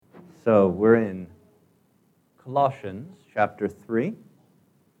So we're in Colossians chapter 3,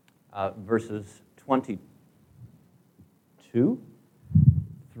 verses 22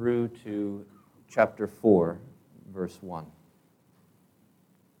 through to chapter 4, verse 1.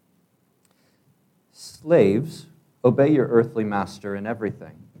 Slaves, obey your earthly master in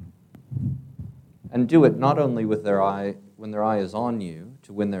everything, and do it not only with their eye when their eye is on you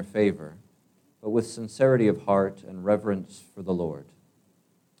to win their favor, but with sincerity of heart and reverence for the Lord.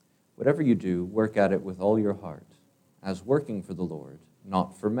 Whatever you do, work at it with all your heart, as working for the Lord,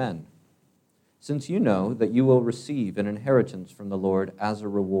 not for men, since you know that you will receive an inheritance from the Lord as a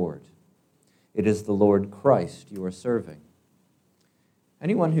reward. It is the Lord Christ you are serving.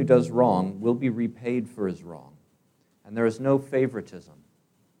 Anyone who does wrong will be repaid for his wrong, and there is no favoritism.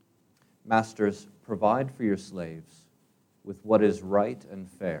 Masters, provide for your slaves with what is right and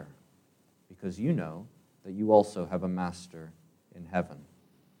fair, because you know that you also have a master in heaven.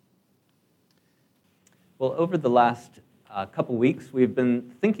 Well, over the last couple weeks, we've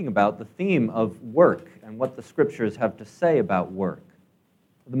been thinking about the theme of work and what the scriptures have to say about work.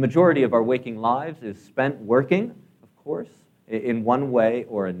 The majority of our waking lives is spent working, of course, in one way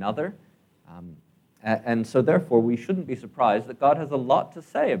or another. And so therefore, we shouldn't be surprised that God has a lot to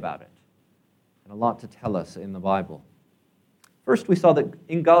say about it and a lot to tell us in the Bible. First, we saw that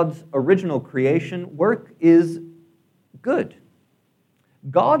in God's original creation, work is good.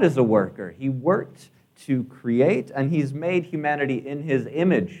 God is a worker. He worked to create, and he's made humanity in his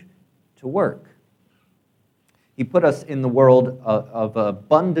image to work. He put us in the world of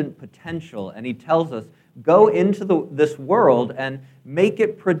abundant potential, and he tells us, go into this world and make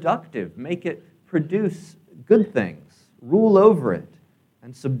it productive, make it produce good things, rule over it,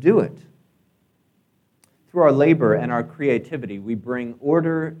 and subdue it. Through our labor and our creativity, we bring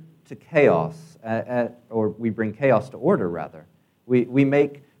order to chaos, or we bring chaos to order, rather. We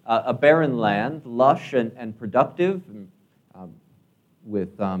make a barren land lush and productive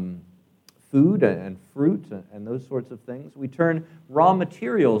with food and fruit and those sorts of things. We turn raw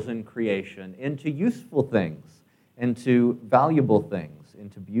materials in creation into useful things, into valuable things,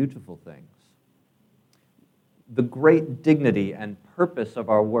 into beautiful things. The great dignity and purpose of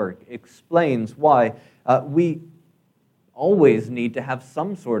our work explains why we always need to have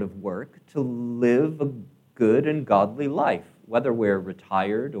some sort of work to live a good and godly life, whether we're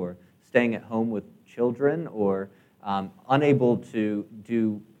retired or staying at home with children or unable to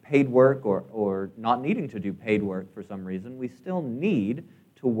do paid work or not needing to do paid work for some reason. We still need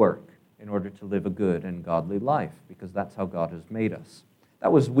to work in order to live a good and godly life, because that's how God has made us.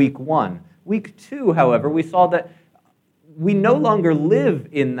 That was week 1. Week 2, however, we saw that we no longer live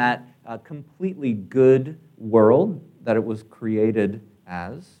in that completely good world that it was created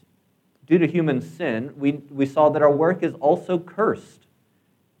as. Due to human sin, we saw that our work is also cursed.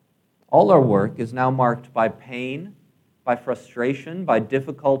 All our work is now marked by pain, by frustration, by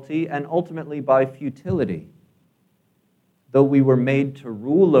difficulty, and ultimately by futility. Though we were made to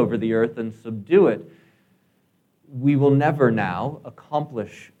rule over the earth and subdue it, we will never now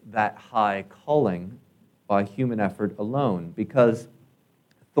accomplish that high calling by human effort alone, because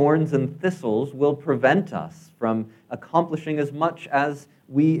thorns and thistles will prevent us from accomplishing as much as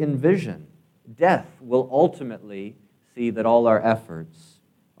we envision. Death will ultimately see that all our efforts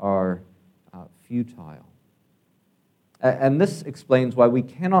are futile. And this explains why we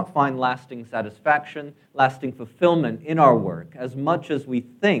cannot find lasting satisfaction, lasting fulfillment in our work. As much as we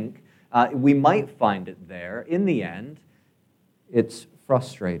think we might find it there, in the end, it's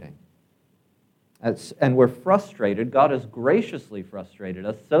frustrating. And we're frustrated. God has graciously frustrated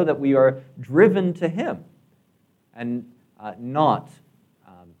us so that we are driven to him and not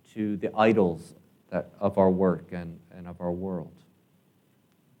to the idols of our work and of our world.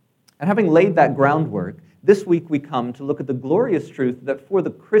 And having laid that groundwork, this week we come to look at the glorious truth that for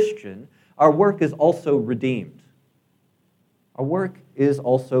the Christian, our work is also redeemed. Our work is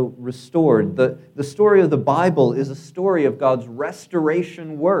also restored. The story of the Bible is a story of God's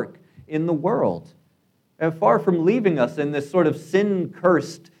restoration work in the world. And far from leaving us in this sort of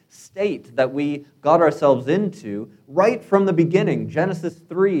sin-cursed state that we got ourselves into, right from the beginning, Genesis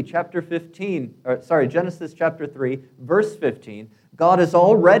chapter 3, verse 15, God is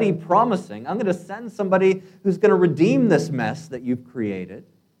already promising, I'm going to send somebody who's going to redeem this mess that you've created.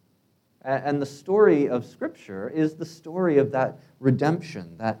 And the story of Scripture is the story of that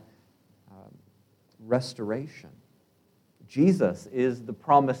redemption, that restoration. Jesus is the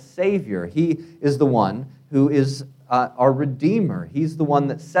promised Savior. He is the one who is our Redeemer. He's the one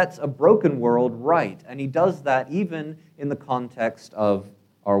that sets a broken world right. And he does that even in the context of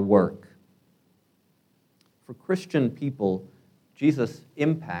our work. For Christian people, Jesus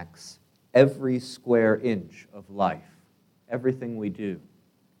impacts every square inch of life, everything we do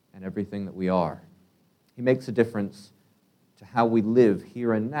and everything that we are. He makes a difference to how we live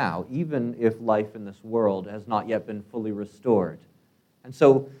here and now, even if life in this world has not yet been fully restored. And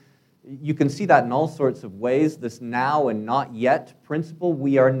so you can see that in all sorts of ways, this now and not yet principle.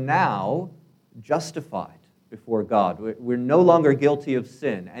 We are now justified before God. We're no longer guilty of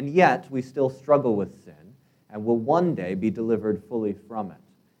sin, and yet we still struggle with sin and will one day be delivered fully from it.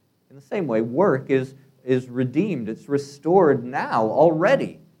 In the same way, work is redeemed. It's restored now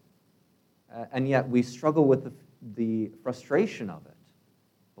already, and yet we struggle with the frustration of it.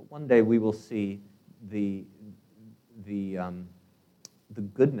 But one day we will see the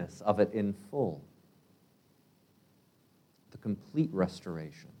goodness of it in full, the complete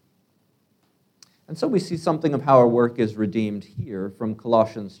restoration. And so we see something of how our work is redeemed here from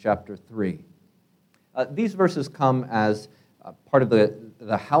Colossians chapter 3. These verses come as part of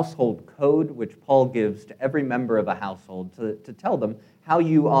the household code which Paul gives to every member of a household to tell them how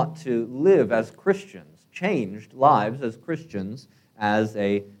you ought to live as Christians, changed lives as Christians, as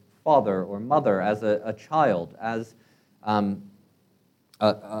a father or mother, as a child, as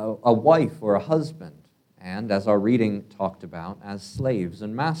a wife or a husband, and as our reading talked about, as slaves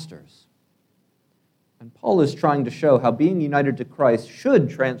and masters. And Paul is trying to show how being united to Christ should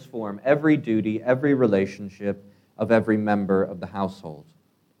transform every duty, every relationship of every member of the household.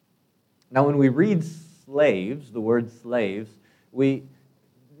 Now, when we read slaves, the word slaves, we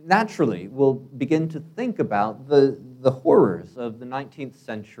naturally will begin to think about the horrors of the 19th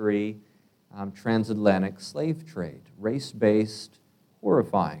century transatlantic slave trade, race-based,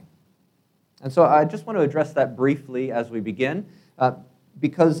 horrifying. And so I just want to address that briefly as we begin.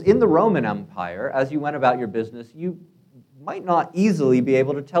 Because in the Roman Empire, as you went about your business, you might not easily be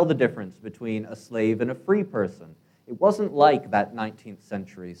able to tell the difference between a slave and a free person. It wasn't like that 19th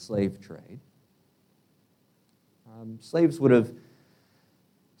century slave trade. Slaves would have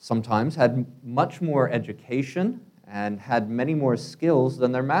sometimes had much more education and had many more skills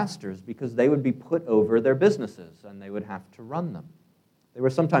than their masters because they would be put over their businesses and they would have to run them. They were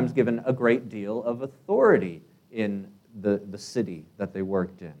sometimes given a great deal of authority in the city that they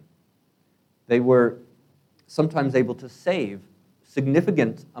worked in. They were sometimes able to save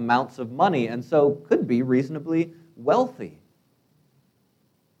significant amounts of money and so could be reasonably wealthy.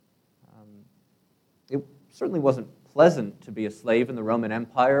 It certainly wasn't pleasant to be a slave in the Roman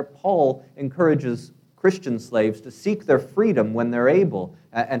Empire. Paul encourages Christian slaves to seek their freedom when they're able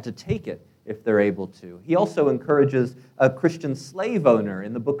and to take it if they're able to. He also encourages a Christian slave owner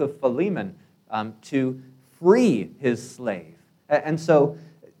in the book of Philemon to free his slave. And so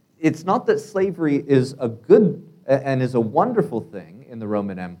it's not that slavery is a good and is a wonderful thing in the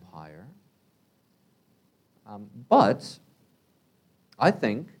Roman Empire, but I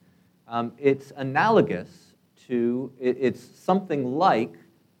think it's analogous to, it's something like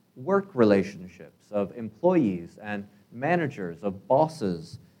work relationships of employees and managers, of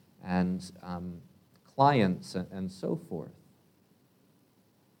bosses and clients and so forth.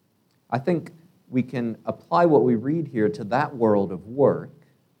 I think we can apply what we read here to that world of work,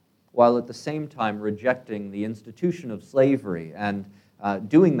 while at the same time rejecting the institution of slavery and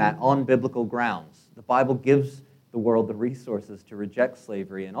doing that on biblical grounds. The Bible gives the world the resources to reject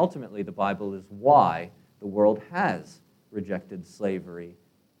slavery, and ultimately the Bible is why the world has rejected slavery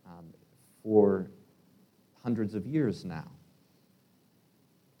for hundreds of years now.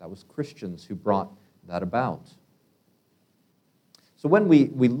 That was Christians who brought that about. So when we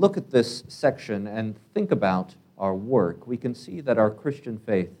look at this section and think about our work, we can see that our Christian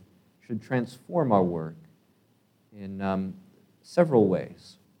faith should transform our work in several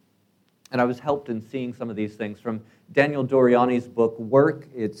ways. And I was helped in seeing some of these things from Daniel Doriani's book, Work,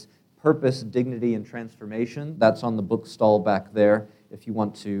 Its Purpose, Dignity, and Transformation. That's on the bookstall back there if you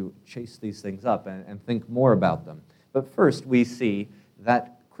want to chase these things up and think more about them. But first, we see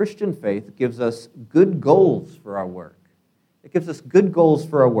that Christian faith gives us good goals for our work. It gives us good goals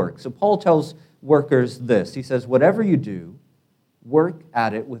for our work. So Paul tells workers this. He says, whatever you do, work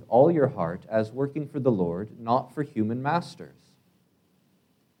at it with all your heart as working for the Lord, not for human masters.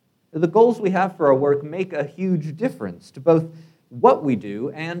 The goals we have for our work make a huge difference to both what we do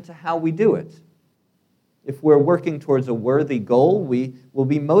and to how we do it. If we're working towards a worthy goal, we will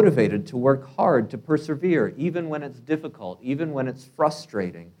be motivated to work hard, to persevere, even when it's difficult, even when it's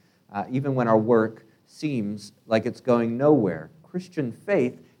frustrating, even when our work seems like it's going nowhere. Christian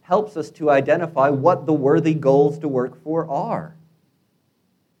faith helps us to identify what the worthy goals to work for are.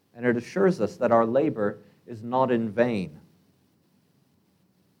 And it assures us that our labor is not in vain.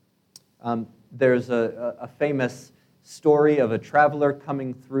 There's a famous story of a traveler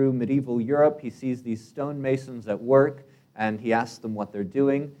coming through medieval Europe. He sees these stonemasons at work, and he asks them what they're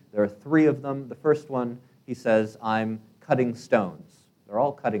doing. There are three of them. The first one, he says, I'm cutting stones. They're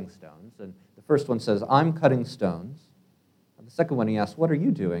all cutting stones. And the first one says, I'm cutting stones. And the second one, he asks, what are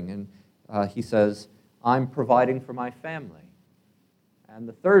you doing? And he says, I'm providing for my family. And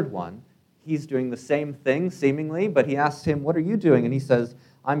the third one, he's doing the same thing, seemingly, but he asks him, what are you doing? And he says,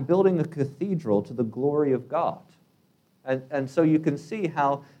 I'm building a cathedral to the glory of God. And so you can see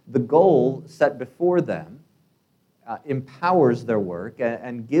how the goal set before them empowers their work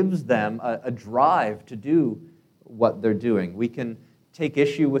and gives them a drive to do what they're doing. We can take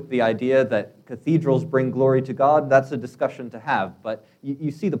issue with the idea that cathedrals bring glory to God. That's a discussion to have. But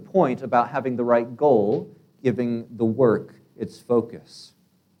you see the point about having the right goal, giving the work its focus.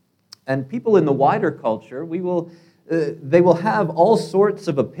 And people in the wider culture, they will have all sorts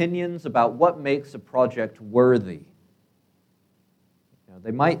of opinions about what makes a project worthy.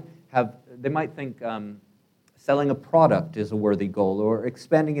 They might think selling a product is a worthy goal, or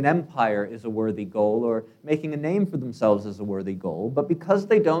expanding an empire is a worthy goal, or making a name for themselves is a worthy goal. But because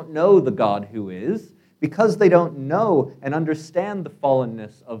they don't know the God who is, because they don't know and understand the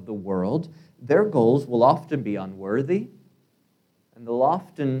fallenness of the world, their goals will often be unworthy, and they'll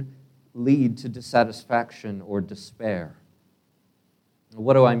often lead to dissatisfaction or despair.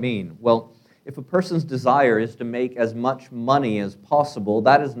 What do I mean? Well, if a person's desire is to make as much money as possible,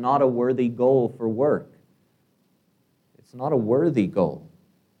 that is not a worthy goal for work. It's not a worthy goal.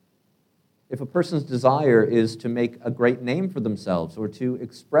 If a person's desire is to make a great name for themselves, or to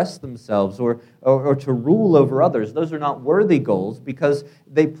express themselves, or to rule over others, those are not worthy goals because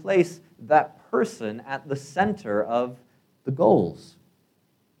they place that person at the center of the goals,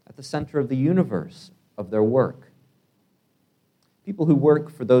 at the center of the universe of their work. People who work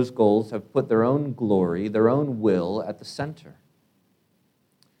for those goals have put their own glory, their own will at the center.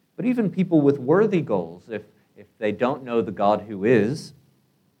 But even people with worthy goals, if they don't know the God who is,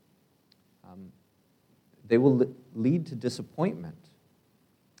 they will lead to disappointment.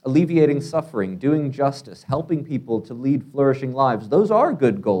 Alleviating suffering, doing justice, helping people to lead flourishing lives, those are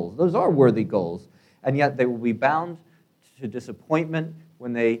good goals, those are worthy goals, and yet they will be bound to disappointment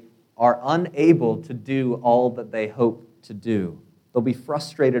when they are unable to do all that they hope to do. They'll be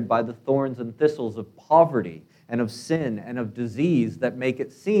frustrated by the thorns and thistles of poverty and of sin and of disease that make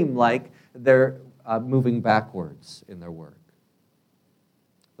it seem like they're moving backwards in their work.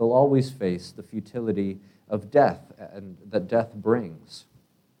 They'll always face the futility of death and that death brings.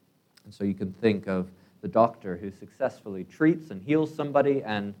 And so you can think of the doctor who successfully treats and heals somebody,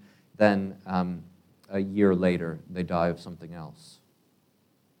 and then a year later they die of something else.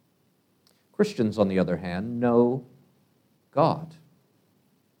 Christians, on the other hand, know God.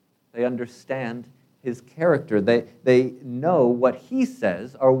 They understand his character. They know what he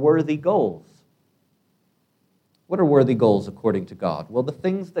says are worthy goals. What are worthy goals according to God? Well, the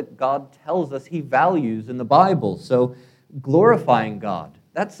things that God tells us he values in the Bible. So glorifying God,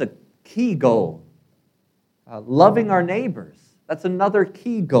 that's a key goal. Loving our neighbors, that's another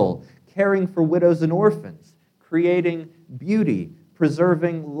key goal. Caring for widows and orphans, creating beauty,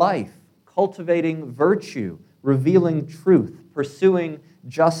 preserving life, cultivating virtue, revealing truth, pursuing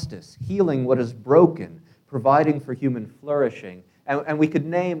justice, healing what is broken, providing for human flourishing. And we could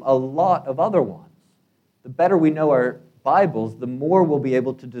name a lot of other ones. The better we know our Bibles, the more we'll be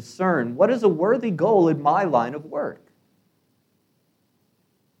able to discern what is a worthy goal in my line of work.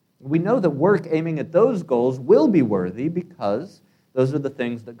 We know that work aiming at those goals will be worthy because those are the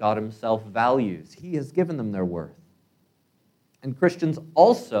things that God himself values. He has given them their worth. And Christians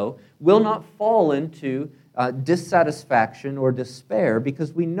also will not fall into dissatisfaction or despair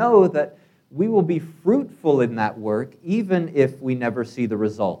because we know that we will be fruitful in that work even if we never see the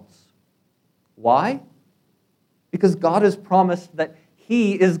results. Why? Because God has promised that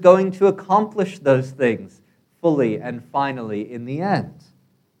he is going to accomplish those things fully and finally in the end.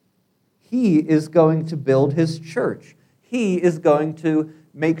 He is going to build his church. He is going to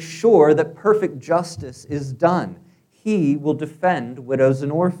make sure that perfect justice is done. He will defend widows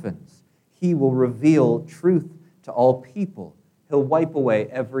and orphans. He will reveal truth to all people. He'll wipe away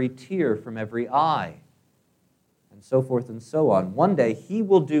every tear from every eye, and so forth and so on. One day, he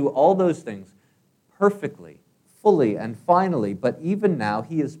will do all those things perfectly, fully, and finally, but even now,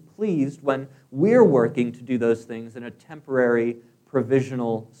 he is pleased when we're working to do those things in a temporary,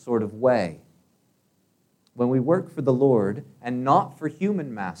 provisional sort of way. When we work for the Lord, and not for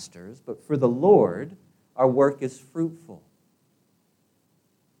human masters, but for the Lord, our work is fruitful.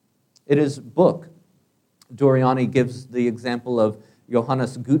 In his book, Durant gives the example of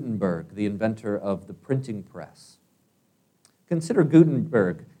Johannes Gutenberg, the inventor of the printing press. Consider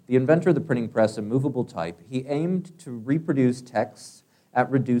Gutenberg, the inventor of the printing press and movable type. He aimed to reproduce texts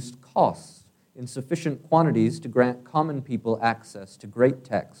at reduced costs in sufficient quantities to grant common people access to great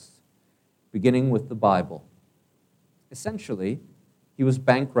texts, beginning with the Bible. Essentially, he was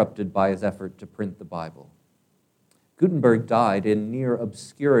bankrupted by his effort to print the Bible. Gutenberg died in near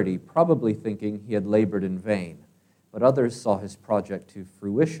obscurity, probably thinking he had labored in vain, but others saw his project to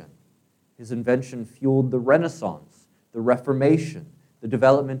fruition. His invention fueled the Renaissance, the Reformation, the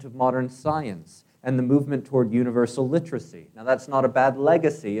development of modern science, and the movement toward universal literacy. Now, that's not a bad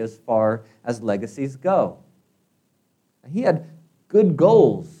legacy as far as legacies go. He had good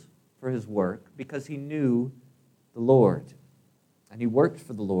goals for his work because he knew the Lord. And he worked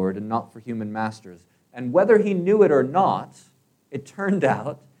for the Lord and not for human masters. And whether he knew it or not, it turned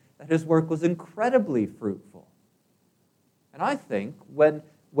out that his work was incredibly fruitful. And I think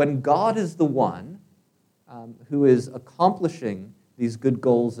when God is the one who is accomplishing these good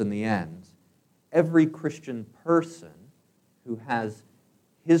goals in the end, every Christian person who has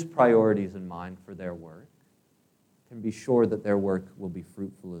his priorities in mind for their work can be sure that their work will be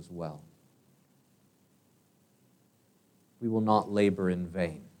fruitful as well. We will not labor in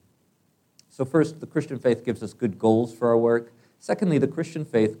vain. So first, the Christian faith gives us good goals for our work. Secondly, the Christian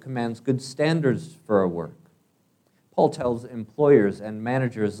faith commands good standards for our work. Paul tells employers and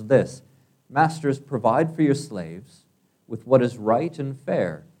managers this: "Masters, provide for your slaves with what is right and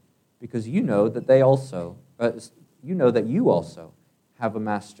fair, because you know that you also have a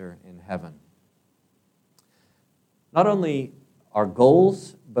master in heaven." Not only our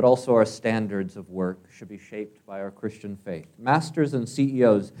goals, but also our standards of work should be shaped by our Christian faith. Masters and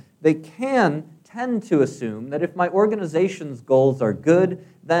CEOs, they can tend to assume that if my organization's goals are good,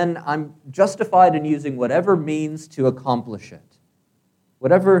 then I'm justified in using whatever means to accomplish it.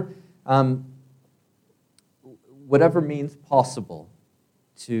 Whatever means possible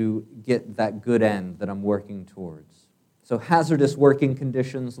to get that good end that I'm working towards. So hazardous working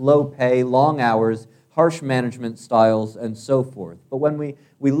conditions, low pay, long hours, harsh management styles, and so forth. But when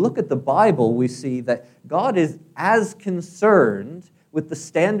we look at the Bible, we see that God is as concerned with the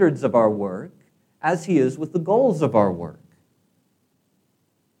standards of our work as he is with the goals of our work.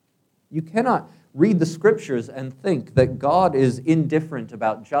 You cannot read the Scriptures and think that God is indifferent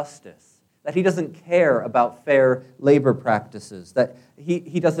about justice, that he doesn't care about fair labor practices, that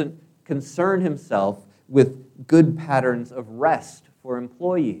he doesn't concern himself with good patterns of rest for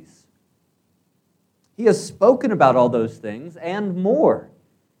employees. He has spoken about all those things and more.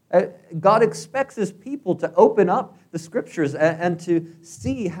 God expects his people to open up the Scriptures and to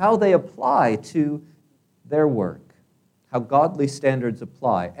see how they apply to their work, how godly standards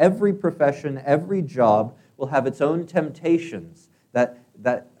apply. Every profession, every job will have its own temptations that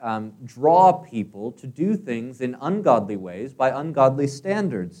draw people to do things in ungodly ways by ungodly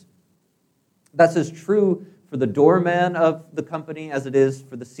standards. That's as true for the doorman of the company as it is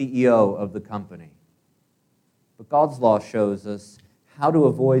for the CEO of the company. But God's law shows us how to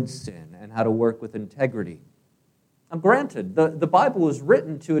avoid sin and how to work with integrity. Now, granted, the Bible was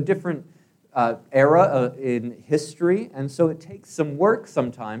written to a different era in history, and so it takes some work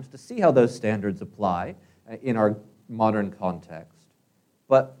sometimes to see how those standards apply in our modern context.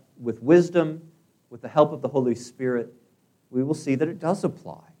 But with wisdom, with the help of the Holy Spirit, we will see that it does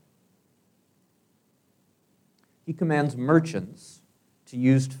apply. He commands merchants to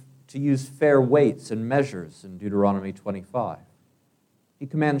use fair weights and measures in Deuteronomy 25. He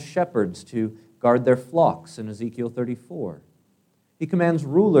commands shepherds to guard their flocks in Ezekiel 34. He commands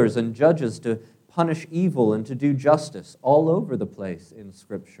rulers and judges to punish evil and to do justice all over the place in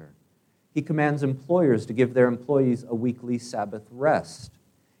Scripture. He commands employers to give their employees a weekly Sabbath rest.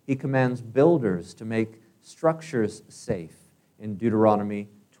 He commands builders to make structures safe in Deuteronomy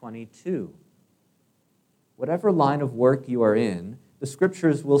 22. Whatever line of work you are in, the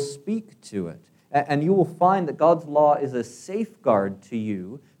Scriptures will speak to it. And you will find that God's law is a safeguard to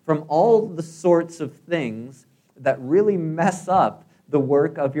you from all the sorts of things that really mess up the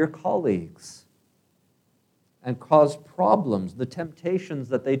work of your colleagues and cause problems, the temptations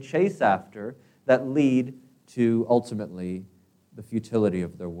that they chase after that lead to, ultimately, the futility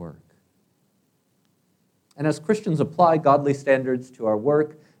of their work. And as Christians apply godly standards to our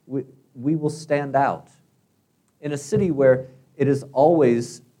work, we will stand out. In a city where it is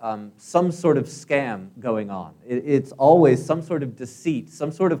always some sort of scam going on, it's always some sort of deceit,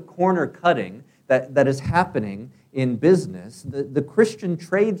 some sort of corner cutting that is happening in business, the Christian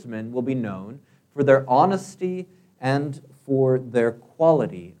tradesmen will be known for their honesty and for their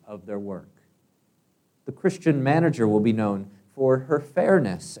quality of their work. The Christian manager will be known for her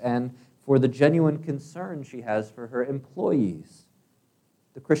fairness and for the genuine concern she has for her employees.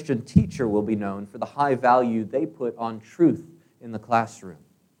 The Christian teacher will be known for the high value they put on truth in the classroom.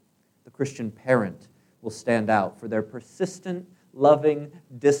 The Christian parent will stand out for their persistent, loving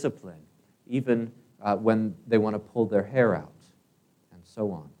discipline, even when they want to pull their hair out, and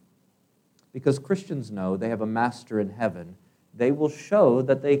so on. Because Christians know they have a master in heaven, they will show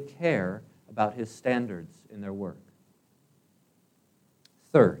that they care about his standards in their work.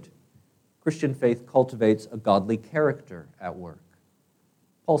 Third, Christian faith cultivates a godly character at work.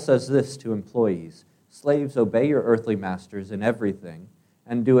 Paul says this to employees: "Slaves, obey your earthly masters in everything,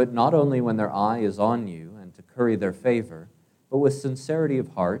 and do it not only when their eye is on you and to curry their favor, but with sincerity of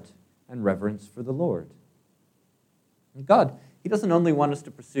heart and reverence for the Lord." And God, he doesn't only want us to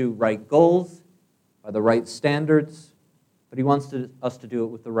pursue right goals by the right standards, but he wants us to do it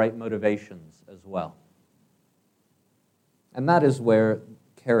with the right motivations as well. And that is where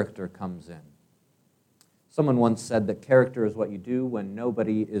character comes in. Someone once said that character is what you do when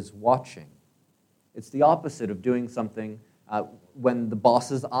nobody is watching. It's the opposite of doing something when the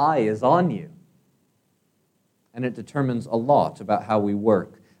boss's eye is on you. And it determines a lot about how we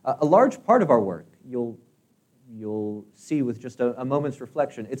work. A large part of our work, you'll see with just a moment's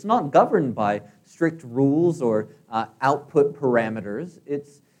reflection, it's not governed by strict rules or output parameters.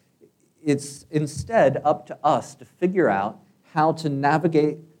 It's instead up to us to figure out how to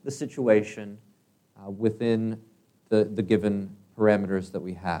navigate the situation within the given parameters that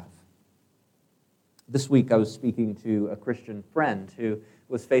we have. This week I was speaking to a Christian friend who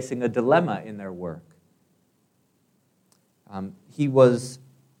was facing a dilemma in their work. He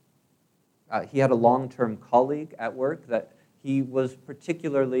had a long-term colleague at work that he was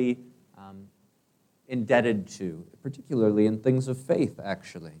particularly indebted to, particularly in things of faith,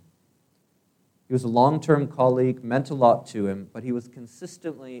 actually. He was a long-term colleague, meant a lot to him, but he was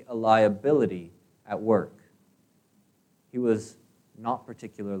consistently a liability at work. He was not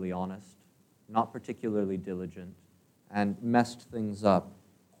particularly honest, not particularly diligent, and messed things up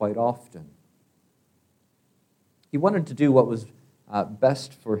quite often. He wanted to do what was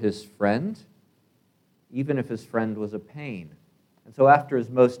best for his friend, even if his friend was a pain. And so after his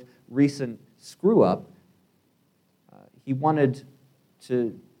most recent screw-up, he wanted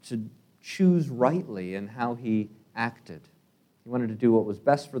to choose rightly in how he acted. He wanted to do what was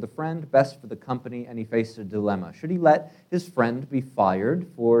best for the friend, best for the company, and he faced a dilemma. Should he let his friend be fired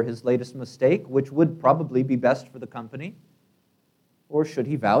for his latest mistake, which would probably be best for the company? Or should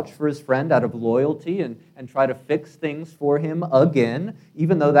he vouch for his friend out of loyalty and try to fix things for him again,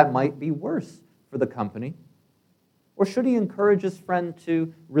 even though that might be worse for the company? Or should he encourage his friend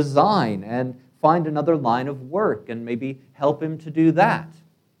to resign and find another line of work and maybe help him to do that?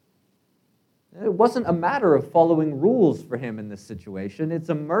 It wasn't a matter of following rules for him in this situation. It's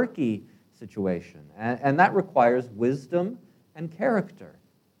a murky situation, and that requires wisdom and character.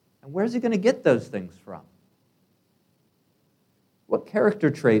 And where's he going to get those things from? What character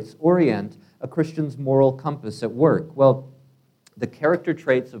traits orient a Christian's moral compass at work? Well, the character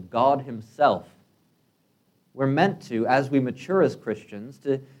traits of God himself. We're meant to, as we mature as Christians,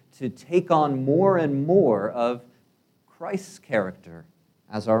 to take on more and more of Christ's character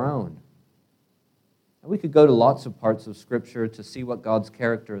as our own. And we could go to lots of parts of Scripture to see what God's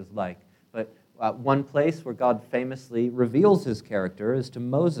character is like. But one place where God famously reveals his character is to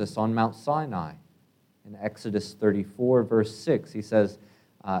Moses on Mount Sinai. In Exodus 34, verse 6, he says,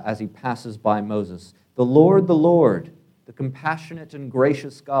 as he passes by Moses, the Lord, the compassionate and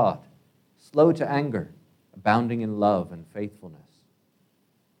gracious God, slow to anger, abounding in love and faithfulness."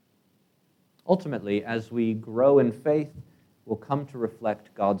 Ultimately, as we grow in faith, we'll come to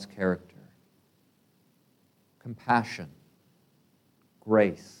reflect God's character. Compassion,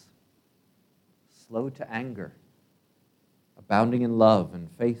 grace, slow to anger, abounding in love and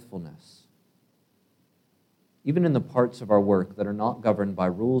faithfulness. Even in the parts of our work that are not governed by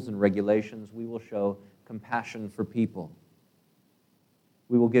rules and regulations, we will show compassion for people.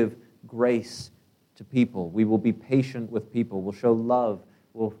 We will give grace to people. We will be patient with people. We'll show love.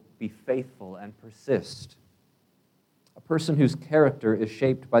 We'll be faithful and persist. A person whose character is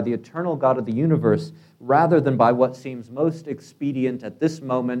shaped by the eternal God of the universe rather than by what seems most expedient at this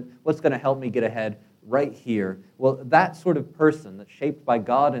moment, what's going to help me get ahead right here. Well, that sort of person that's shaped by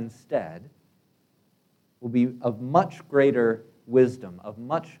God instead will be of much greater wisdom, of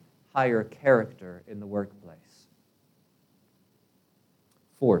much higher character in the workplace.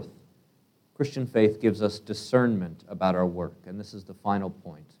 Fourth, Christian faith gives us discernment about our work, and this is the final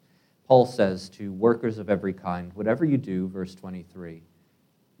point. Paul says to workers of every kind, whatever you do, verse 23,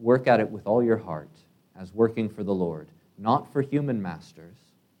 work at it with all your heart, as working for the Lord, not for human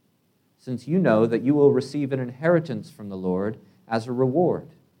masters, since you know that you will receive an inheritance from the Lord as a reward.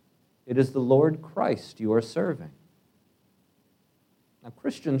 It is the Lord Christ you are serving. Now,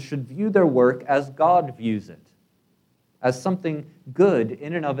 Christians should view their work as God views it, as something good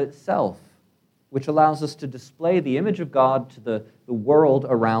in and of itself, which allows us to display the image of God to the world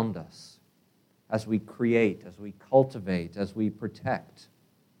around us as we create, as we cultivate, as we protect.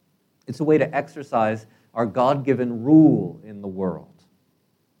 It's a way to exercise our God-given rule in the world,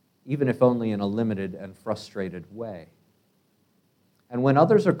 even if only in a limited and frustrated way. And when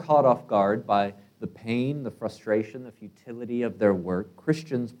others are caught off guard by the pain, the frustration, the futility of their work,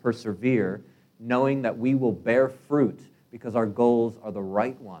 Christians persevere, knowing that we will bear fruit because our goals are the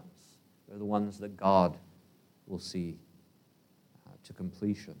right ones. They're the ones that God will see to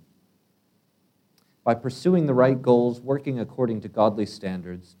completion. By pursuing the right goals, working according to godly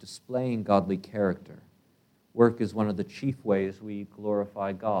standards, displaying godly character, work is one of the chief ways we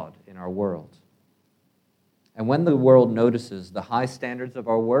glorify God in our world. And when the world notices the high standards of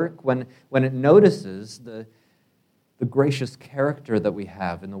our work, when it notices the gracious character that we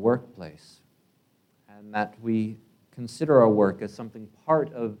have in the workplace, and that we consider our work as something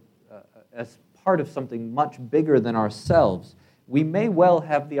part of something much bigger than ourselves, we may well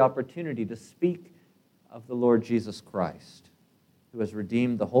have the opportunity to speak of the Lord Jesus Christ, who has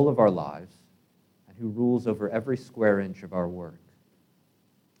redeemed the whole of our lives and who rules over every square inch of our work.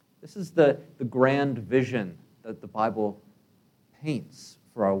 This is the grand vision that the Bible paints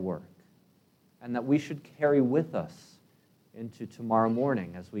for our work, and that we should carry with us into tomorrow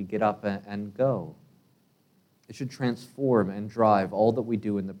morning as we get up and go. It should transform and drive all that we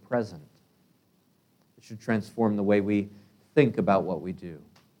do in the present. It should transform the way we think about what we do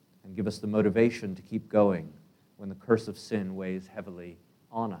and give us the motivation to keep going when the curse of sin weighs heavily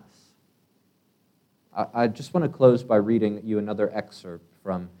on us. I just want to close by reading you another excerpt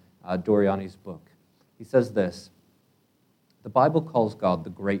from Durant's book. He says this: "The Bible calls God the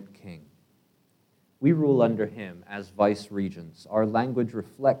great king. We rule under him as vice-regents. Our language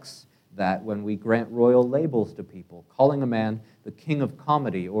reflects that when we grant royal labels to people, calling a man the king of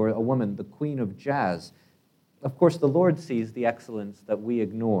comedy or a woman the queen of jazz. Of course, the Lord sees the excellence that we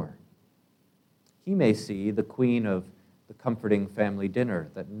ignore. He may see the queen of the comforting family dinner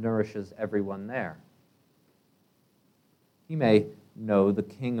that nourishes everyone there. He may know the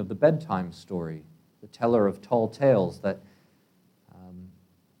king of the bedtime story, the teller of tall tales that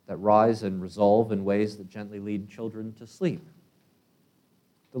rise and resolve in ways that gently lead children to sleep.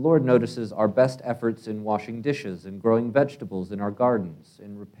 The Lord notices our best efforts in washing dishes, in growing vegetables in our gardens,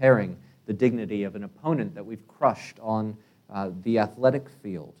 in repairing the dignity of an opponent that we've crushed on the athletic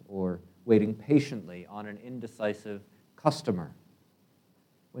field, or waiting patiently on an indecisive customer.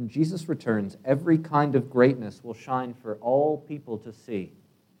 When Jesus returns, every kind of greatness will shine for all people to see.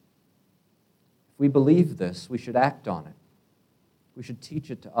 If we believe this, we should act on it. We should teach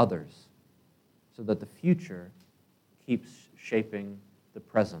it to others so that the future keeps shaping the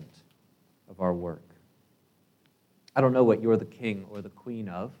present of our work. I don't know what you're the king or the queen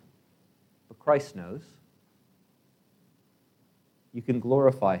of, but Christ knows. You can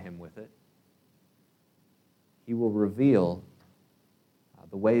glorify him with it. He will reveal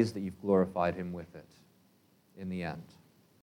the ways that you've glorified him with it in the end.